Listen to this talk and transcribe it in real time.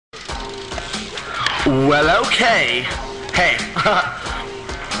Well, okay. Hey.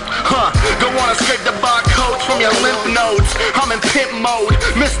 Don't wanna scrape the barcodes from your lymph nodes. I'm in pimp mode,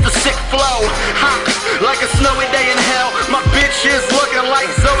 Mr. Sick Flow. Hot like a snowy day in hell. My bitch is looking like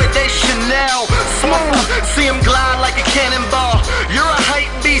Zoe Deschanel. Smooth, see him glide like a cannonball. You're a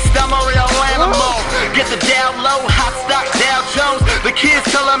hype beast, I'm a real animal. Get the down low, hot stock Dow Jones. The kids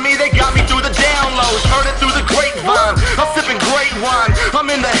telling me they got me through the downloads. Heard it through the grapevine. I'm sipping great wine.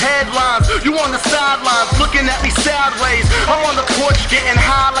 I'm in the headlines. You on the sidelines, looking at me sideways. I'm on the porch getting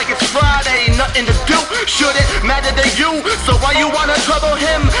high like it's Friday. Nothing to do, shouldn't matter to you. So why you wanna trouble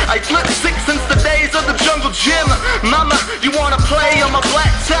him? I flip six since the days of the jungle gym. Mama, you wanna play on my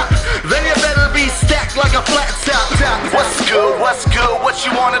black top? Then you better be stacked like a flat top. What's good, what's good, what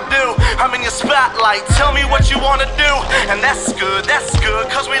you wanna do? I'm in your spotlight, tell me what you wanna do. And that's good,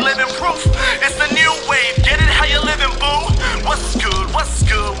 cause we live in proof. It's the new wave, get it how you living, boo. What's good,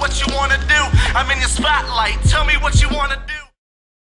 what you wanna do? I'm in your spotlight, tell me what you wanna do.